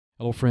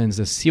Hello friends,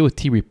 the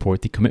COT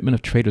report, the Commitment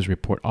of Traders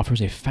report,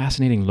 offers a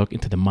fascinating look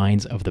into the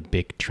minds of the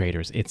big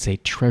traders. It's a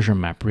treasure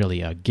map,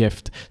 really, a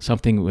gift,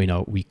 something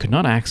we could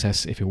not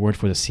access if it weren't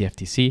for the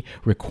CFTC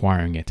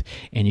requiring it.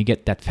 And you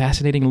get that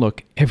fascinating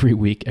look every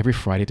week, every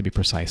Friday to be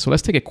precise. So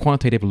let's take a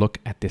quantitative look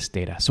at this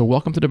data. So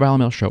welcome to the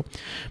Biomel Show.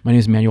 My name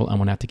is Manuel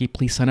Amonatiki.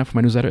 Please sign up for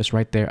my newsletter. It's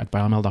right there at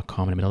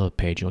biomel.com in the middle of the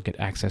page. You'll get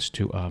access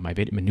to my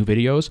new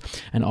videos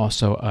and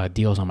also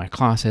deals on my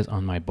classes,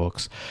 on my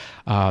books.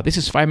 This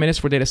is 5 minutes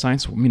for data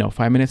science,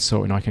 5 minutes,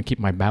 so I can keep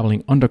my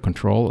babbling under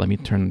control. Let me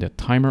turn the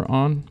timer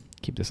on,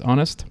 keep this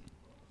honest.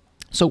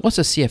 So what's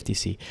the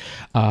CFTC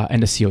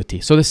and the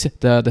COT? So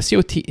the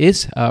COT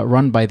is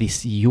run by the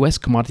U.S.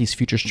 Commodities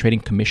Futures Trading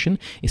Commission.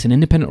 It's an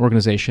independent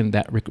organization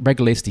that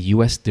regulates the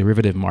U.S.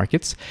 derivative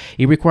markets.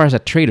 It requires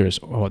that traders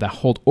that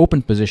hold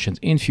open positions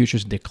in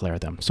futures declare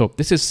them. So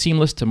this is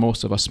seamless to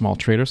most of us small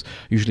traders.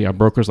 Usually our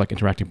brokers, like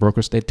Interactive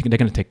Brokers, they're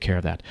going to take care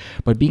of that.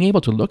 But being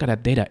able to look at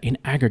that data in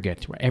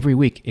aggregate every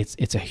week,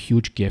 it's a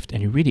huge gift,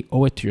 and you really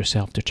owe it to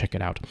yourself to check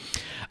it out.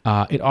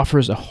 It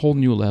offers a whole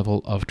new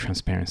level of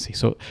transparency.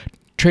 So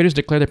traders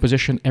declare their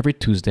position every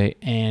Tuesday,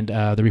 and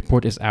the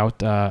report is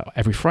out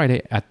every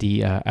Friday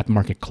at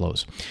market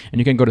close. And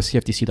you can go to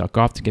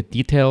cftc.gov to get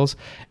details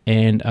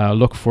and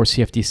look for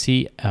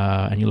CFTC,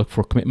 and you look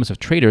for commitments of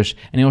traders,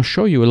 and it'll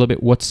show you a little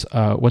bit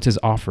what is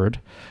offered.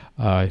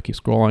 Keep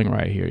scrolling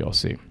right here, you'll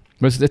see.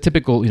 But it's the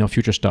typical,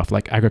 future stuff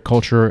like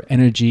agriculture,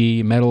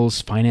 energy,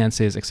 metals,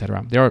 finances,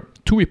 etc. There are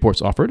two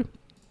reports offered.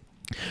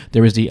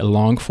 There is the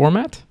long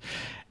format,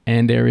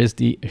 and there is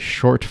the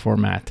short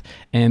format,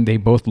 and they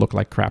both look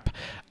like crap.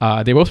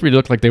 They both really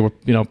look like they were,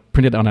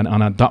 printed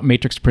on a dot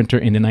matrix printer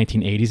in the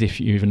 1980s, if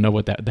you even know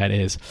what that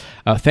is.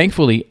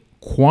 Thankfully,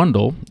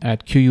 Quandl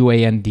at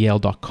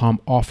QUANDL.com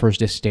offers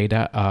this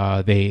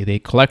data. They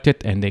collect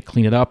it and they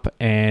clean it up,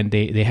 and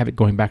they have it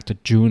going back to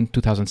June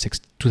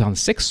 2006.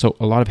 So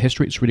a lot of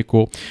history. It's really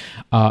cool,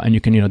 and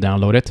you can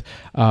download it.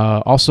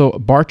 Also,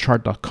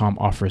 barchart.com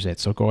offers it.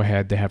 So go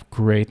ahead. They have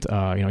great,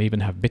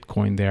 even have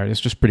Bitcoin there.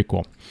 It's just pretty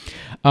cool.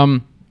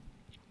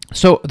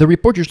 So the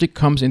report usually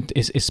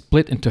is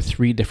split into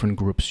three different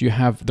groups. You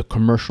have the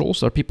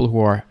commercials, are people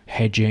who are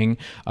hedging,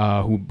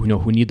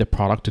 who need the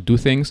product to do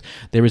things.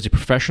 There is the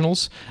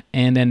professionals,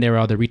 and then there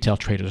are the retail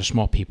traders, or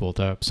small people.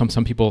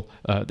 Some people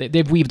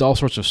they've weaved all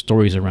sorts of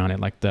stories around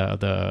it, like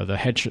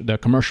the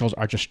commercials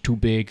are just too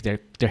big.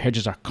 Their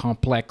hedges are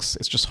complex.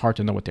 It's just hard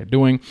to know what they're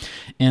doing.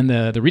 And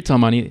the retail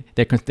money,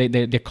 they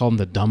call them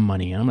the dumb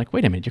money. And I'm like,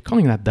 wait a minute, you're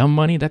calling that dumb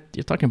money? That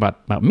you're talking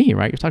about me,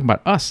 right? You're talking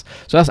about us.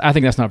 So I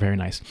think that's not very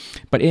nice.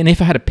 And if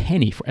I had a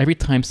penny for every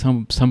time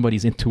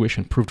somebody's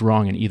intuition proved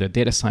wrong in either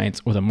data science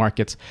or the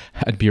markets,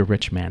 I'd be a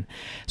rich man.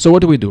 So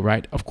what do we do,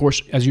 right? Of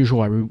course, as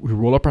usual, we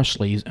roll up our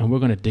sleeves and we're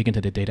going to dig into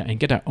the data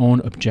and get our own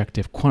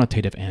objective,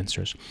 quantitative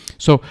answers.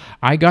 So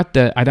I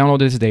downloaded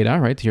this data,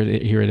 right? Here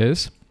it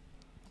is.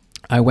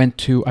 I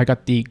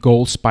got the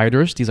gold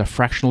spiders. These are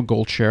fractional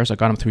gold shares. I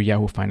got them through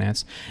Yahoo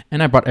Finance,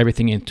 and I brought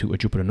everything into a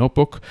Jupyter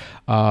notebook.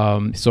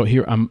 So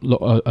here I'm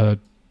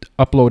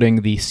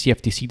uploading the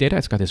CFTC data.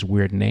 It's got this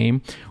weird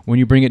name. When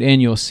you bring it in,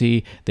 you'll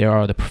see there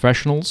are the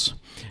professionals.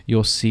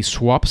 You'll see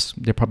swaps.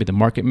 They're probably the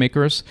market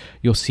makers.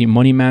 You'll see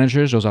money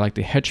managers. Those are like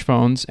the hedge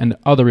funds. And the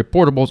other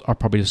reportables are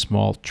probably the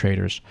small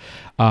traders.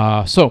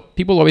 So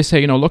people always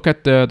say, look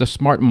at the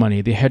smart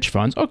money, the hedge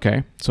funds.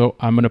 Okay, so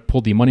I'm going to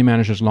pull the money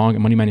managers long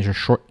and money managers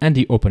short and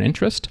the open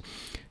interest.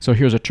 So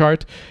here's a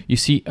chart. You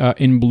see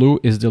in blue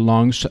is the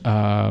longs,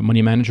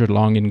 money manager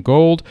long in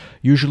gold.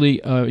 Usually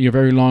you're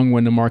very long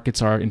when the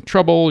markets are in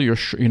trouble.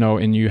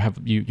 And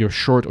you're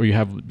short, or you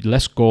have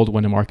less gold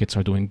when the markets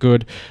are doing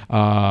good.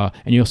 And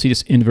you'll see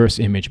this inverse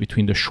image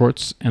between the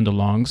shorts and the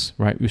longs,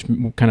 right? Which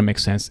kind of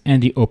makes sense.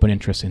 And the open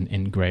interest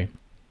in gray.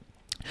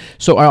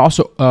 So I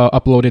also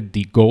uploaded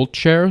the gold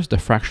shares, the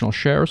fractional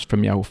shares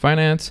from Yahoo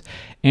Finance.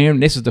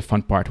 And this is the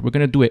fun part. We're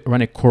going to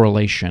run a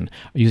correlation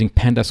using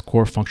pandas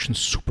core function.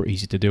 Super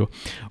easy to do.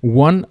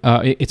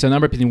 It's a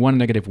number between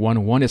 1 and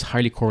 -1. 1 is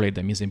highly correlated.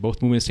 That means they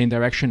both move in the same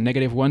direction.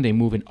 -1, they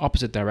move in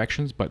opposite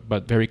directions,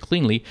 but very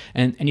cleanly.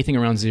 And anything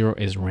around 0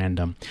 is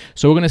random.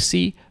 So we're going to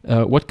see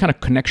what kind of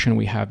connection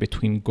we have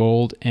between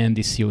gold and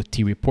the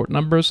COT report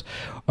numbers.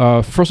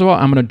 First of all,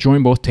 I'm going to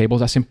join both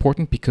tables. That's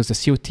important because the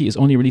COT is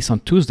only released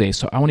on Tuesday.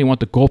 So I only want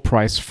the gold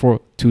price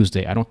for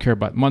Tuesday. I don't care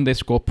about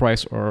Monday's gold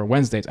price or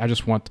Wednesday's. I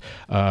just want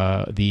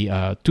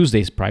the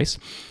Tuesday's price.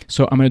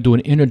 So I'm going to do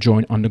an inner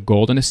join on the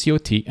gold and the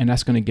COT, and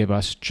that's going to give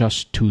us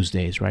just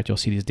Tuesdays, right? You'll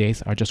see these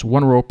days are just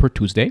one row per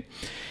Tuesday.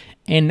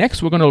 And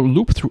next, we're going to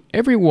loop through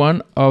every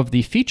one of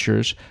the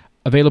features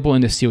available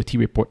in the COT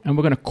report, and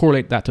we're going to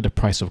correlate that to the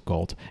price of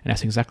gold. And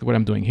that's exactly what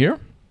I'm doing here.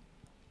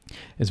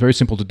 It's very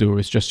simple to do.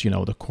 It's just,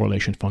 the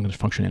correlation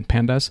function in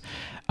pandas.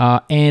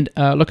 And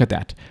look at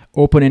that.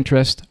 Open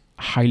interest,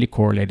 highly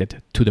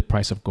correlated to the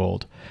price of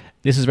gold.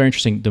 This is very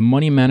interesting. The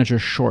money manager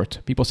short.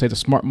 People say the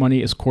smart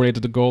money is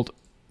correlated to gold.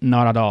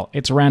 Not at all.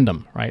 It's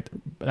random, right?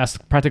 That's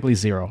practically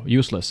 0,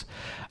 useless.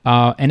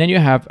 And then you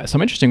have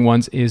some interesting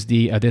ones is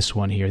this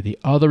one here, the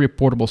other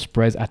reportable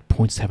spreads at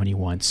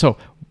 0.71. So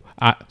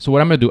So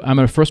what I'm going to do, I'm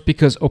going to first,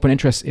 because open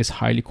interest is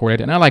highly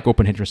correlated, and I like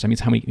open interest. That means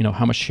how many,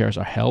 how much shares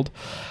are held.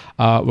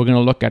 We're going to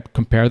look at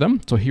compare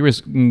them. So here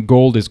is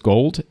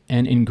gold,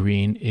 and in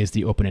green is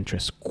the open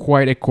interest.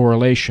 Quite a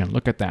correlation.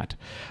 Look at that.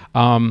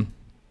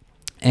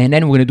 And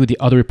then we're going to do the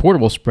other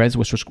reportable spreads,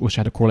 which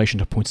had a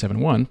correlation of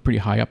 0.71, pretty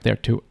high up there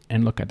too.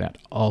 And look at that,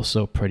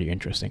 also pretty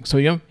interesting. So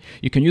you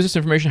can use this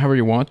information however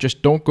you want.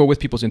 Just don't go with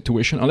people's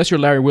intuition, unless you're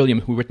Larry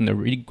Williams, who written a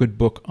really good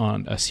book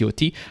on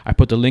COT. I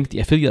put the link, the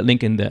affiliate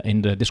link, in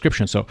the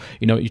description. So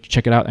you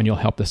check it out and you'll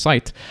help the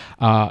site.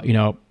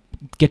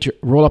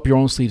 Roll up your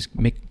own sleeves,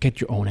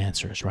 get your own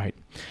answers, right?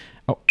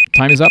 Oh,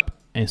 time is up,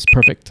 and it's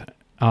perfect.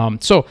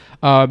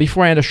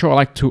 Before I end the show, I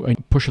like to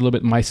push a little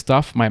bit my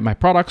stuff, my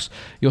products.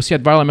 You'll see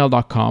at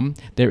viralml.com,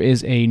 there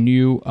is a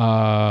new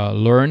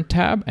Learn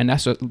tab, and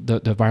that's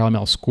the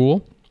ViralML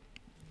School.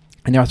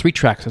 And there are 3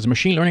 tracks. There's a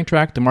machine learning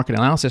track, the market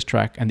analysis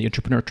track, and the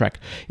entrepreneur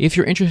track. If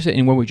you're interested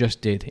in what we just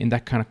did, in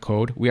that kind of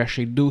code, we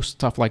actually do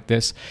stuff like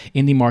this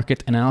in the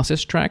market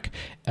analysis track,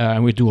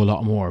 and we do a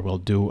lot more. We'll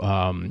do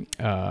the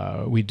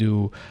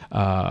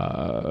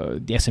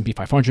S&P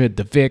 500,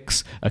 the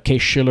VIX,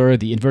 Case-Shiller,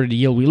 the inverted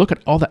yield. We look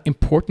at all the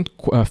important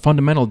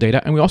fundamental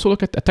data, and we also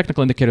look at the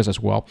technical indicators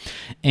as well.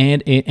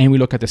 And we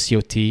look at the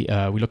COT.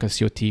 We look at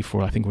COT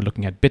for, I think we're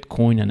looking at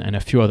Bitcoin and a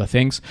few other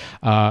things.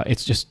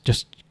 It's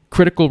just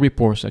critical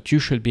reports that you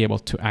should be able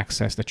to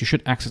access, that you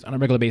should access on a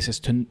regular basis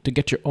to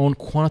get your own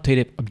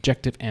quantitative,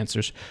 objective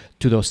answers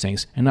to those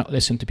things, and not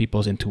listen to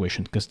people's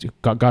intuition, because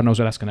God knows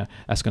what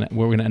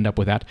we're gonna end up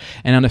with that.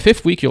 And on the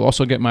 5th week, you'll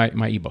also get my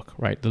ebook,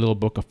 right, the little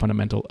book of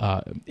fundamental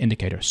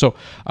indicators. So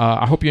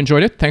I hope you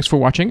enjoyed it. Thanks for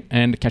watching,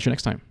 and catch you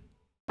next time.